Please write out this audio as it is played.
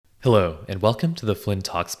Hello, and welcome to the Flynn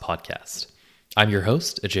Talks podcast. I'm your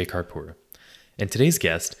host, Ajay Karpur, and today's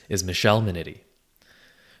guest is Michelle Minetti.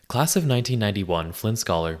 Class of 1991 Flynn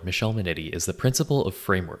Scholar Michelle Minetti is the principal of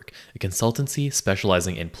Framework, a consultancy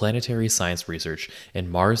specializing in planetary science research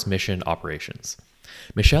and Mars mission operations.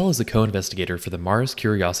 Michelle is a co-investigator for the Mars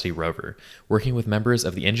Curiosity rover, working with members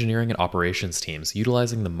of the engineering and operations teams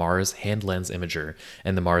utilizing the Mars Hand Lens Imager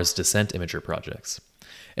and the Mars Descent Imager projects.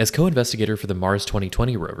 As co-investigator for the Mars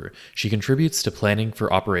 2020 rover, she contributes to planning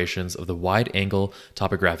for operations of the Wide-Angle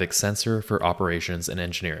Topographic Sensor for Operations and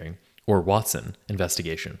Engineering, or WATSON,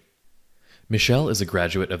 investigation. Michelle is a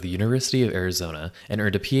graduate of the University of Arizona and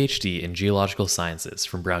earned a PhD in Geological Sciences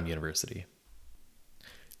from Brown University.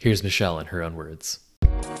 Here's Michelle in her own words.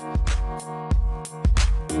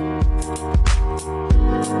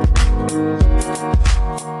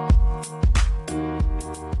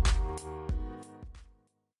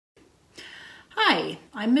 Hi,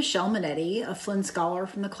 I'm Michelle Minetti, a Flynn Scholar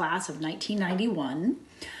from the class of 1991.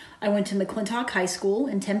 I went to McClintock High School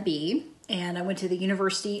in Tempe, and I went to the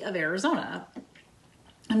University of Arizona.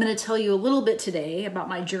 I'm going to tell you a little bit today about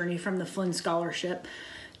my journey from the Flynn Scholarship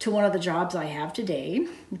to one of the jobs I have today,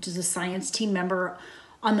 which is a science team member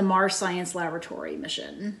on the Mars Science Laboratory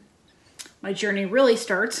mission. My journey really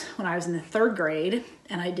starts when I was in the third grade,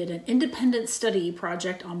 and I did an independent study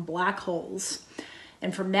project on black holes.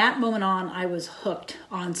 And from that moment on, I was hooked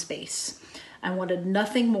on space. I wanted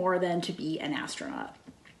nothing more than to be an astronaut.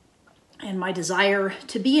 And my desire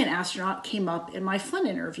to be an astronaut came up in my Flynn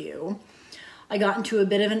interview. I got into a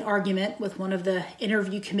bit of an argument with one of the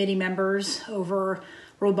interview committee members over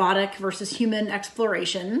robotic versus human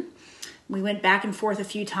exploration. We went back and forth a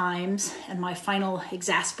few times, and my final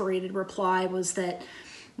exasperated reply was that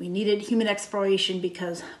we needed human exploration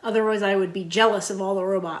because otherwise I would be jealous of all the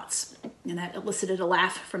robots. And that elicited a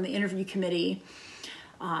laugh from the interview committee.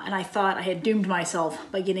 And I thought I had doomed myself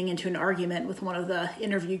by getting into an argument with one of the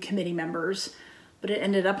interview committee members, but it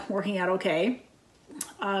ended up working out okay.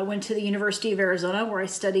 I went to the University of Arizona where I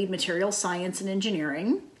studied material science and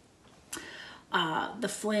engineering. The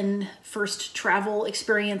Flynn first travel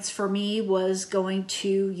experience for me was going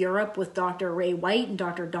to Europe with Dr. Ray White and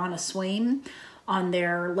Dr. Donna Swaim on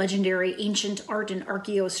their legendary Ancient Art and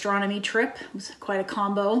Archaeoastronomy trip. It was quite a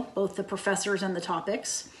combo, both the professors and the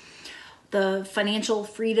topics. The financial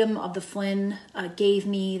freedom of the Flynn gave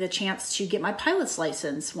me the chance to get my pilot's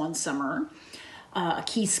license one summer, a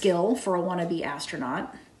key skill for a wannabe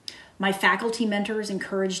astronaut. My faculty mentors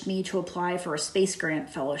encouraged me to apply for a space grant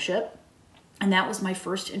fellowship, and that was my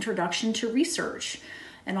first introduction to research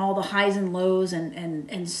and all the highs and lows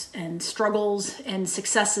and struggles and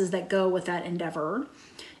successes that go with that endeavor.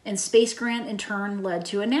 And Space Grant in turn led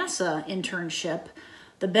to a NASA internship,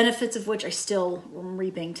 the benefits of which I still am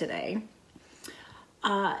reaping today.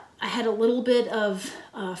 I had a little bit of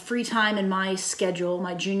free time in my schedule,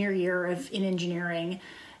 my junior year in engineering,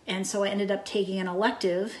 and so I ended up taking an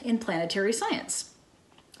elective in planetary science.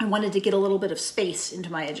 I wanted to get a little bit of space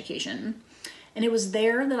into my education. And it was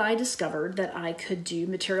there that I discovered that I could do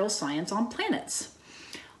material science on planets.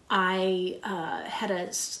 I had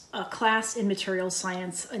a class in material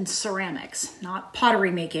science in ceramics, not pottery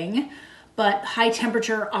making, but high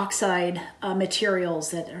temperature oxide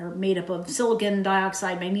materials that are made up of silicon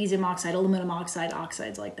dioxide, magnesium oxide, aluminum oxide,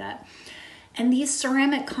 oxides like that. And these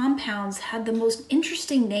ceramic compounds had the most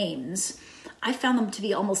interesting names. I found them to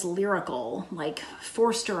be almost lyrical, like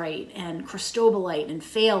forsterite and cristobalite and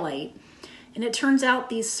phaolite. And it turns out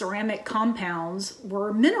these ceramic compounds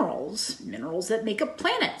were minerals that make up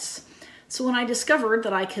planets. So when I discovered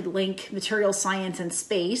that I could link material science and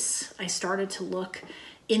space, I started to look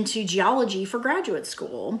into geology for graduate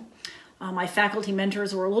school. My faculty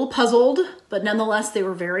mentors were a little puzzled, but nonetheless, they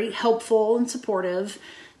were very helpful and supportive.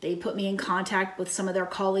 They put me in contact with some of their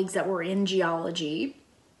colleagues that were in geology.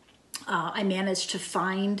 I managed to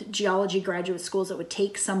find geology graduate schools that would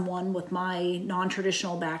take someone with my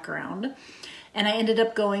non-traditional background. And I ended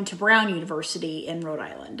up going to Brown University in Rhode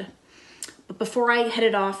Island. But before I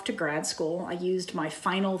headed off to grad school, I used my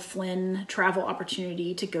final Flynn travel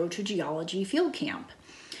opportunity to go to geology field camp.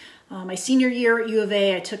 My senior year at U of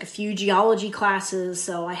A, I took a few geology classes,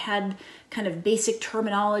 so I had kind of basic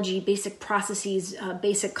terminology, basic processes,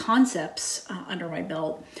 basic concepts under my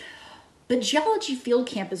belt. But geology field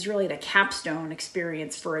camp is really the capstone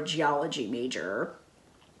experience for a geology major.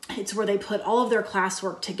 It's where they put all of their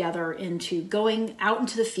classwork together into going out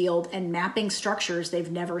into the field and mapping structures they've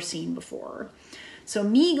never seen before. So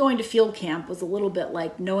me going to field camp was a little bit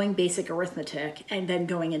like knowing basic arithmetic and then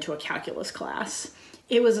going into a calculus class.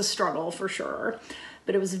 It was a struggle for sure.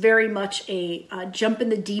 but it was very much a jump in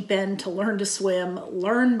the deep end to learn to swim,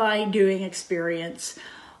 learn by doing experience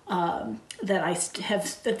that I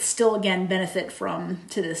that still again benefit from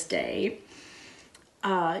to this day.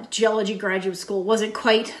 Geology graduate school wasn't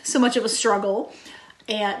quite so much of a struggle,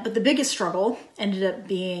 but the biggest struggle ended up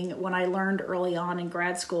being when I learned early on in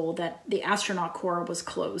grad school that the astronaut corps was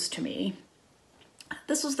closed to me.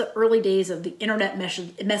 This was the early days of the internet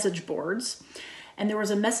message boards, and there was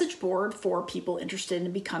a message board for people interested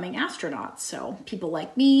in becoming astronauts. So people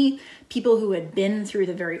like me, people who had been through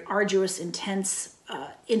the very arduous, intense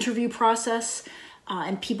interview process,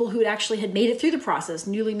 and people who actually had made it through the process,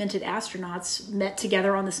 newly minted astronauts, met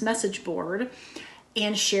together on this message board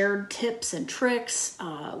and shared tips and tricks,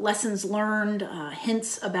 lessons learned,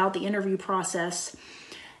 hints about the interview process.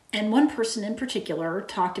 And one person in particular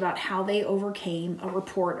talked about how they overcame a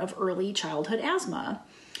report of early childhood asthma.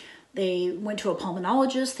 They went to a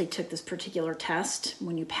pulmonologist, they took this particular test.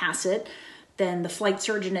 When you pass it, then the flight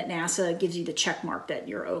surgeon at NASA gives you the check mark that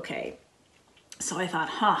you're okay. So I thought,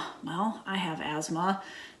 well, I have asthma.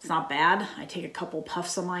 It's not bad. I take a couple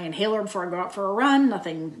puffs on my inhaler before I go out for a run,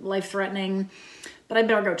 nothing life-threatening, but I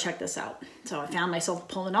better go check this out. So I found myself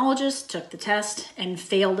a pulmonologist, took the test, and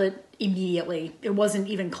failed it immediately. It wasn't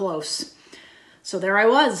even close. So there I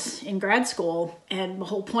was in grad school, and the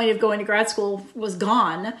whole point of going to grad school was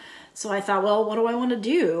gone. So I thought, well, what do I want to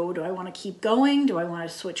do? Do I want to keep going? Do I want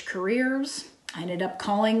to switch careers? I ended up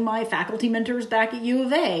calling my faculty mentors back at U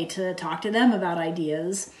of A to talk to them about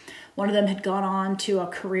ideas. One of them had gone on to a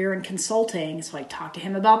career in consulting, so I talked to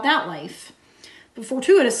him about that life. But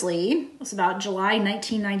fortuitously, it was about July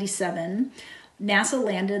 1997, NASA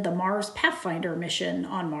landed the Mars Pathfinder mission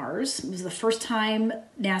on Mars. It was the first time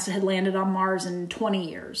NASA had landed on Mars in 20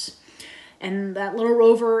 years. And that little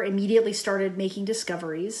rover immediately started making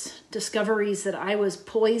discoveries that I was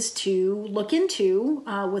poised to look into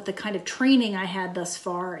with the kind of training I had thus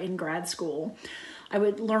far in grad school. I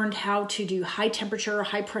would learned how to do high temperature,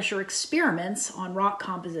 high pressure experiments on rock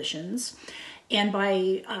compositions. And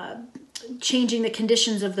by changing the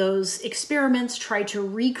conditions of those experiments, try to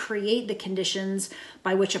recreate the conditions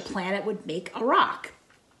by which a planet would make a rock.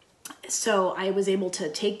 So I was able to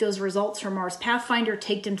take those results from Mars Pathfinder,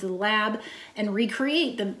 take them to the lab, and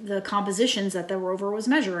recreate the compositions that the rover was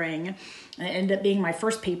measuring. And it ended up being my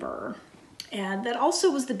first paper. And that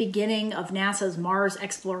also was the beginning of NASA's Mars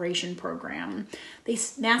exploration program.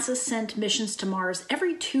 NASA sent missions to Mars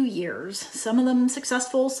every 2 years, some of them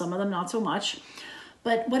successful, some of them not so much.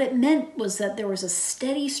 But what it meant was that there was a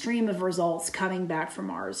steady stream of results coming back from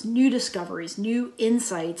Mars, new discoveries, new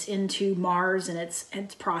insights into Mars and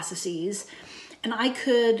its processes. And I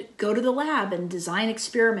could go to the lab and design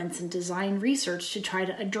experiments and design research to try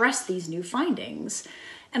to address these new findings.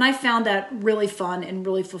 And I found that really fun and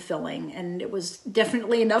really fulfilling. And it was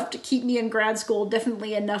definitely enough to keep me in grad school,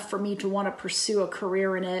 definitely enough for me to want to pursue a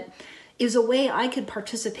career in it. Is a way I could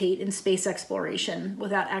participate in space exploration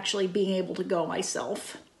without actually being able to go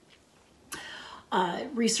myself.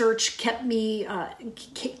 Research took me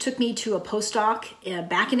to a postdoc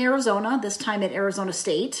back in Arizona, this time at Arizona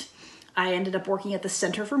State. I ended up working at the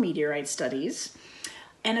Center for Meteorite Studies.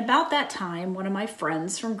 And about that time, one of my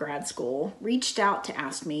friends from grad school reached out to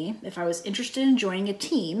ask me if I was interested in joining a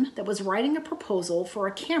team that was writing a proposal for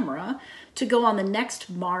a camera to go on the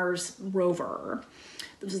next Mars rover.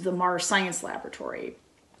 This is the Mars Science Laboratory.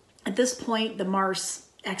 At this point, the Mars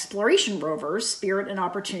exploration rovers, Spirit and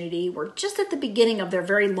Opportunity, were just at the beginning of their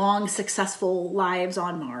very long, successful lives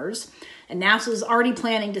on Mars, and NASA was already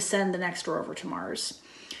planning to send the next rover to Mars.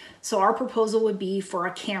 So our proposal would be for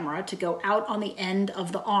a camera to go out on the end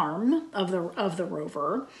of the arm of the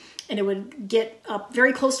rover, and it would get up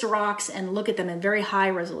very close to rocks and look at them in very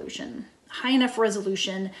high resolution. High enough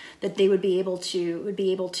resolution that they would be able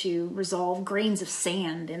to resolve grains of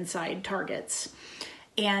sand inside targets.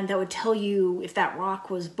 And that would tell you if that rock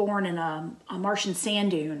was born in a Martian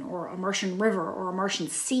sand dune or a Martian river or a Martian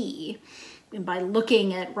sea. And by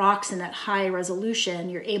looking at rocks in that high resolution,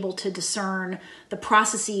 you're able to discern the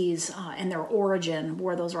processes and their origin,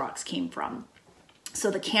 where those rocks came from. So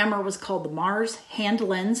the camera was called the Mars Hand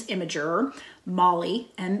Lens Imager, MAHLI,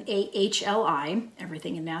 M-A-H-L-I.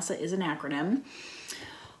 Everything in NASA is an acronym.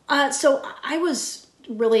 So I was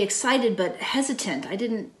really excited but hesitant. I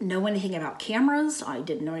didn't know anything about cameras. I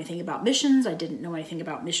didn't know anything about missions. I didn't know anything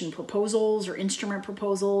about mission proposals or instrument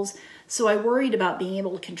proposals. So I worried about being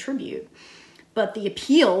able to contribute. But the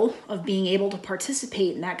appeal of being able to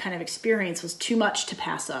participate in that kind of experience was too much to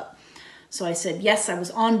pass up. So I said, yes, I was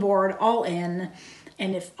on board, all in.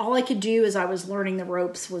 And if all I could do as I was learning the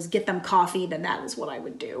ropes was get them coffee, then that is what I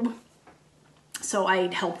would do. So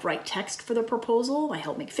I helped write text for the proposal. I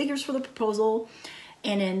helped make figures for the proposal.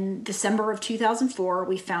 And in December of 2004,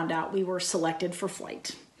 we found out we were selected for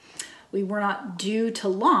flight. We were not due to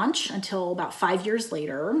launch until about 5 years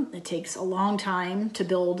later. It takes a long time to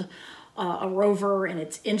build a rover and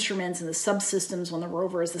its instruments and the subsystems when the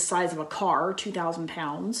rover is the size of a car, 2,000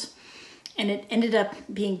 pounds. And it ended up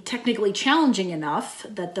being technically challenging enough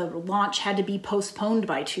that the launch had to be postponed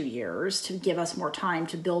by 2 years to give us more time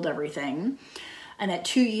to build everything. And that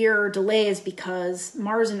 2-year delay is because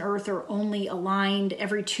Mars and Earth are only aligned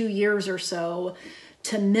every 2 years or so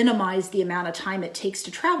to minimize the amount of time it takes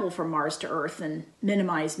to travel from Mars to Earth, and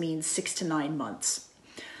minimize means 6 to 9 months.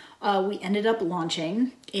 We ended up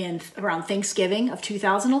launching in around Thanksgiving of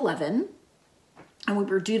 2011. And we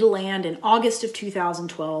were due to land in August of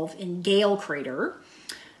 2012 in Gale Crater.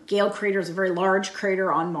 Gale Crater is a very large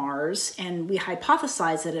crater on Mars, and we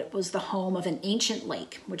hypothesized that it was the home of an ancient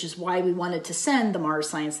lake, which is why we wanted to send the Mars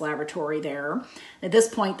Science Laboratory there. At this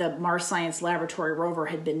point, the Mars Science Laboratory rover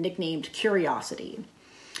had been nicknamed Curiosity.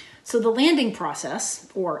 So the landing process,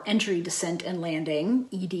 or entry, descent, and landing,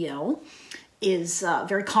 EDL, is a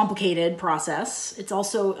very complicated process. It's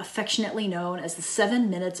also affectionately known as the 7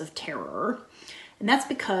 minutes of terror. And that's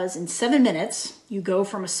because in 7 minutes, you go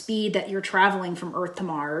from a speed that you're traveling from Earth to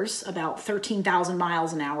Mars, about 13,000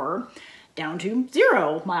 miles an hour, down to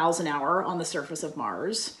 0 miles an hour on the surface of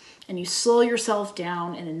Mars. And you slow yourself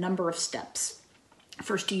down in a number of steps.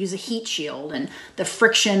 First, you use a heat shield, and the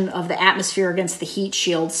friction of the atmosphere against the heat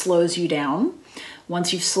shield slows you down.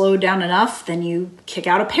 Once you've slowed down enough, then you kick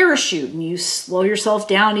out a parachute, and you slow yourself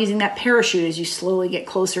down using that parachute as you slowly get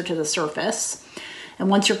closer to the surface. And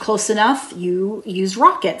once you're close enough, you use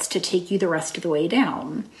rockets to take you the rest of the way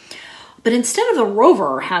down. But instead of the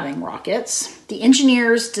rover having rockets, the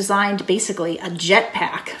engineers designed basically a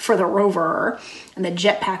jetpack for the rover, and the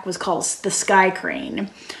jetpack was called the Sky Crane.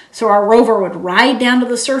 So our rover would ride down to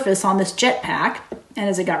the surface on this jetpack, and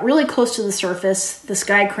as it got really close to the surface, the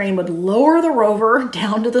Sky Crane would lower the rover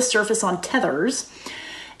down to the surface on tethers.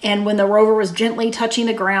 And when the rover was gently touching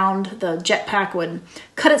the ground, the jetpack would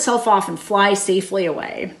cut itself off and fly safely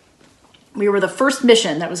away. We were the first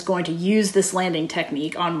mission that was going to use this landing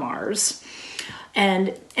technique on Mars.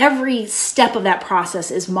 And every step of that process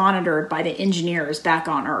is monitored by the engineers back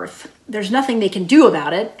on Earth. There's nothing they can do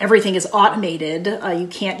about it. Everything is automated. You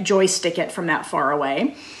can't joystick it from that far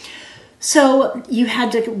away. So you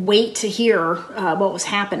had to wait to hear what was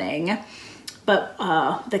happening. But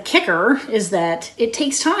the kicker is that it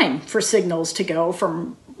takes time for signals to go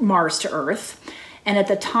from Mars to Earth. And at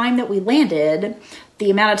the time that we landed,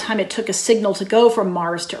 the amount of time it took a signal to go from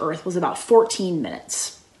Mars to Earth was about 14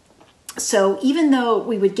 minutes. So even though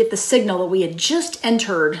we would get the signal that we had just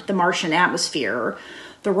entered the Martian atmosphere,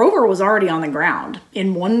 the rover was already on the ground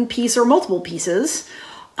in one piece or multiple pieces,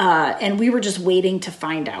 and we were just waiting to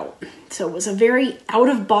find out. So it was a very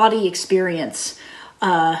out-of-body experience,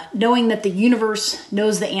 knowing that the universe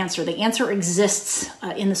knows the answer. The answer exists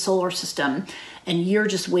in the solar system, and you're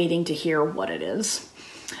just waiting to hear what it is.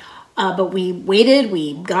 But we waited,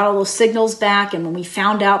 we got all those signals back, and when we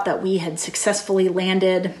found out that we had successfully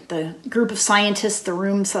landed, the group of scientists, the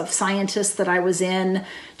rooms of scientists that I was in,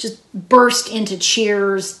 just burst into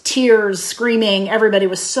cheers, tears, screaming. Everybody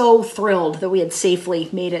was so thrilled that we had safely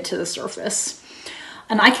made it to the surface.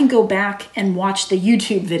 And I can go back and watch the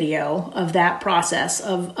YouTube video of that process,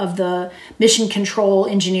 of the mission control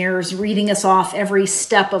engineers reading us off every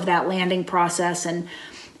step of that landing process. And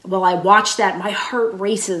while I watch that, my heart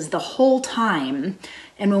races the whole time.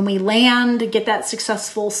 And when we land, get that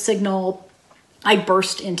successful signal, I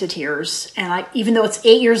burst into tears. And even though it's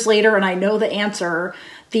 8 years later and I know the answer,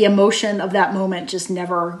 the emotion of that moment just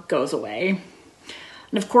never goes away.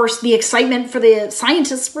 And of course, the excitement for the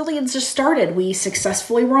scientists really had just started. We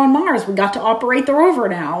successfully were on Mars. We got to operate the rover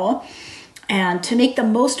now. And to make the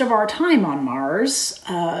most of our time on Mars,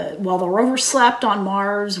 while the rover slept on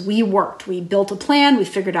Mars, we worked. We built a plan. We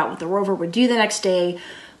figured out what the rover would do the next day.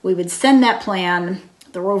 We would send that plan.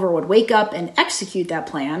 The rover would wake up and execute that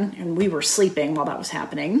plan. And we were sleeping while that was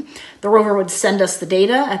happening. The rover would send us the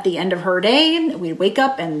data at the end of her day. We'd wake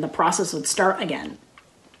up and the process would start again.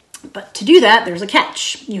 But to do that, there's a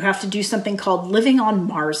catch. You have to do something called living on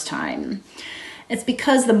Mars time. It's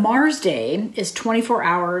because the Mars day is 24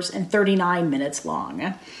 hours and 39 minutes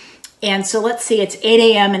long. And so let's say it's 8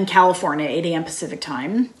 a.m. in California, 8 a.m. Pacific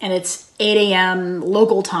time, and it's 8 a.m.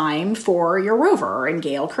 local time for your rover in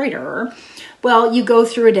Gale Crater. Well, you go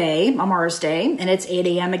through a day, a Mars day, and it's 8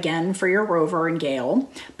 a.m. again for your rover in Gale,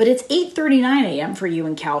 but it's 8:39 a.m. for you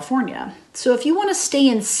in California. So if you want to stay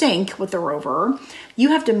in sync with the rover, you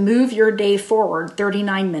have to move your day forward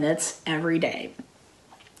 39 minutes every day.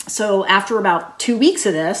 So after about 2 weeks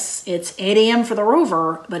of this, it's 8 a.m. for the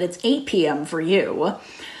rover, but it's 8 p.m. for you.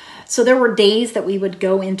 So there were days that we would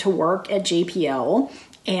go into work at JPL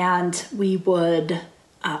and we would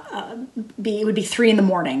it would be 3 in the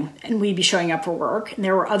morning and we'd be showing up for work. And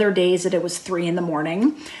there were other days that it was 3 in the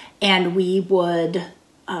morning and we would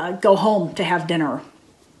go home to have dinner.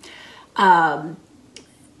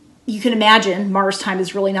 You can imagine Mars time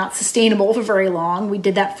is really not sustainable for very long. We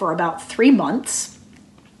did that for about 3 months.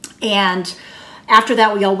 And after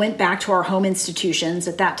that, we all went back to our home institutions.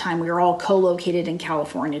 At that time, we were all co-located in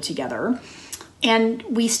California together. And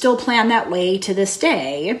we still plan that way to this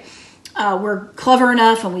day. We're clever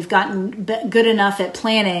enough and we've gotten good enough at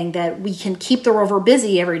planning that we can keep the rover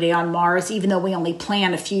busy every day on Mars, even though we only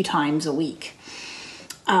plan a few times a week.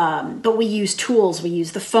 But we use tools. We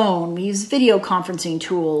use the phone. We use video conferencing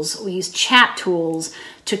tools. We use chat tools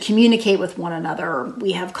to communicate with one another.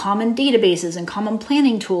 We have common databases and common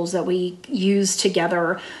planning tools that we use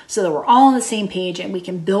together so that we're all on the same page and we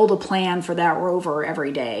can build a plan for that rover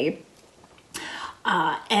every day.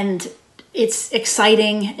 And it's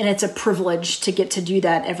exciting and it's a privilege to get to do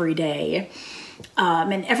that every day.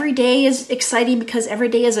 And every day is exciting because every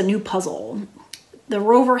day is a new puzzle. The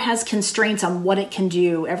rover has constraints on what it can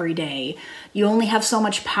do every day. You only have so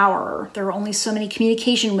much power. There are only so many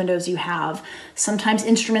communication windows you have. Sometimes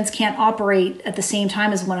instruments can't operate at the same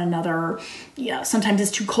time as one another. Yeah, sometimes it's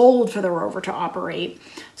too cold for the rover to operate.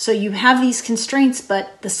 So you have these constraints,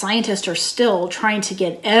 but the scientists are still trying to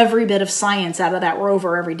get every bit of science out of that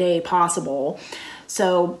rover every day possible.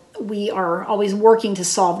 So we are always working to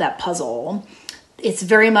solve that puzzle. It's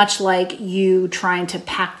very much like you trying to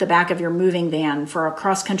pack the back of your moving van for a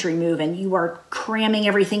cross-country move, and you are cramming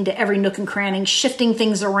everything to every nook and cranny, shifting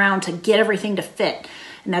things around to get everything to fit.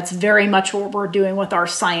 And that's very much what we're doing with our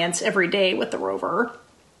science every day with the rover.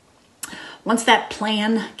 Once that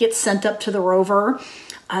plan gets sent up to the rover,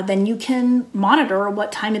 then you can monitor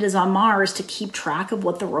what time it is on Mars to keep track of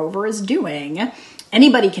what the rover is doing.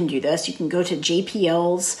 Anybody can do this. You can go to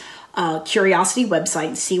JPL's Curiosity website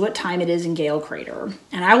and see what time it is in Gale Crater.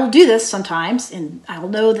 And I will do this sometimes, and I'll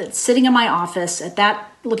know that sitting in my office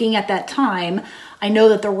looking at that time, I know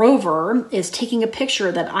that the rover is taking a picture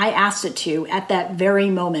that I asked it to at that very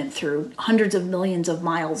moment through hundreds of millions of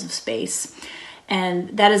miles of space.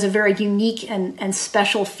 And that is a very unique and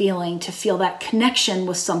special feeling, to feel that connection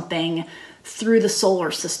with something through the solar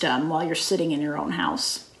system while you're sitting in your own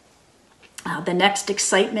house. The next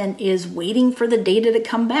excitement is waiting for the data to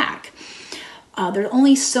come back. There are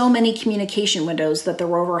only so many communication windows that the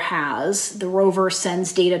rover has. The rover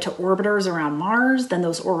sends data to orbiters around Mars, then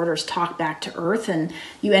those orbiters talk back to Earth, and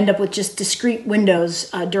you end up with just discrete windows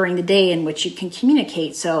during the day in which you can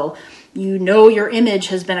communicate. So you know your image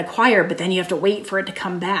has been acquired, but then you have to wait for it to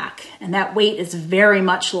come back. And that wait is very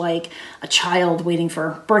much like a child waiting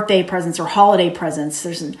for birthday presents or holiday presents.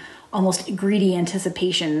 There's an almost greedy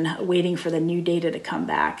anticipation waiting for the new data to come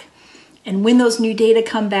back. And when those new data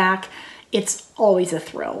come back, it's always a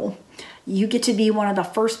thrill. You get to be one of the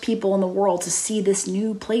first people in the world to see this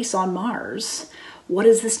new place on Mars. What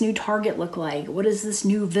does this new target look like? What does this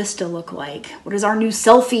new vista look like? What does our new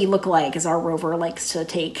selfie look like, as our rover likes to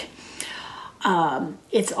take?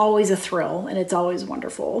 It's always a thrill and it's always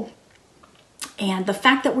wonderful. And the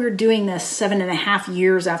fact that we're doing this 7.5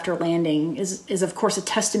 years after landing is of course a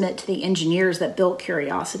testament to the engineers that built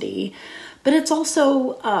Curiosity, but it's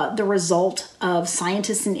also the result of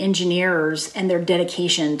scientists and engineers and their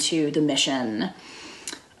dedication to the mission.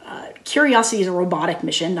 Curiosity is a robotic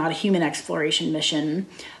mission, not a human exploration mission,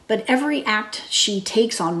 but every act she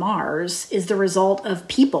takes on Mars is the result of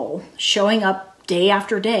people showing up day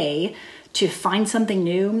after day to find something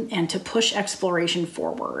new and to push exploration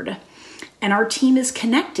forward. And our team is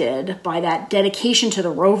connected by that dedication to the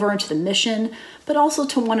rover and to the mission, but also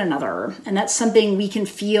to one another. And that's something we can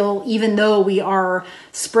feel, even though we are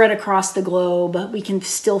spread across the globe, we can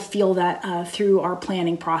still feel that through our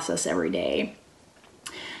planning process every day.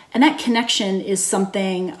 And that connection is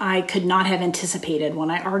something I could not have anticipated when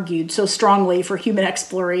I argued so strongly for human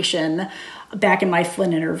exploration back in my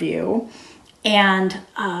Flynn interview. And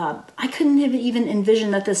I couldn't have even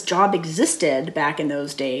envisioned that this job existed back in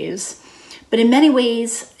those days. But in many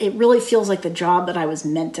ways, it really feels like the job that I was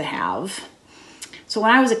meant to have. So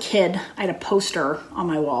when I was a kid, I had a poster on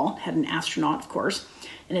my wall, had an astronaut, of course,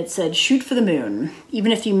 and it said, "Shoot for the moon.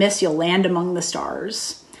 Even if you miss, you'll land among the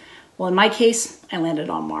stars." Well, in my case, I landed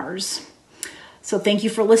on Mars. So thank you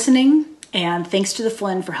for listening, and thanks to the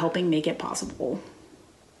Flynn for helping make it possible.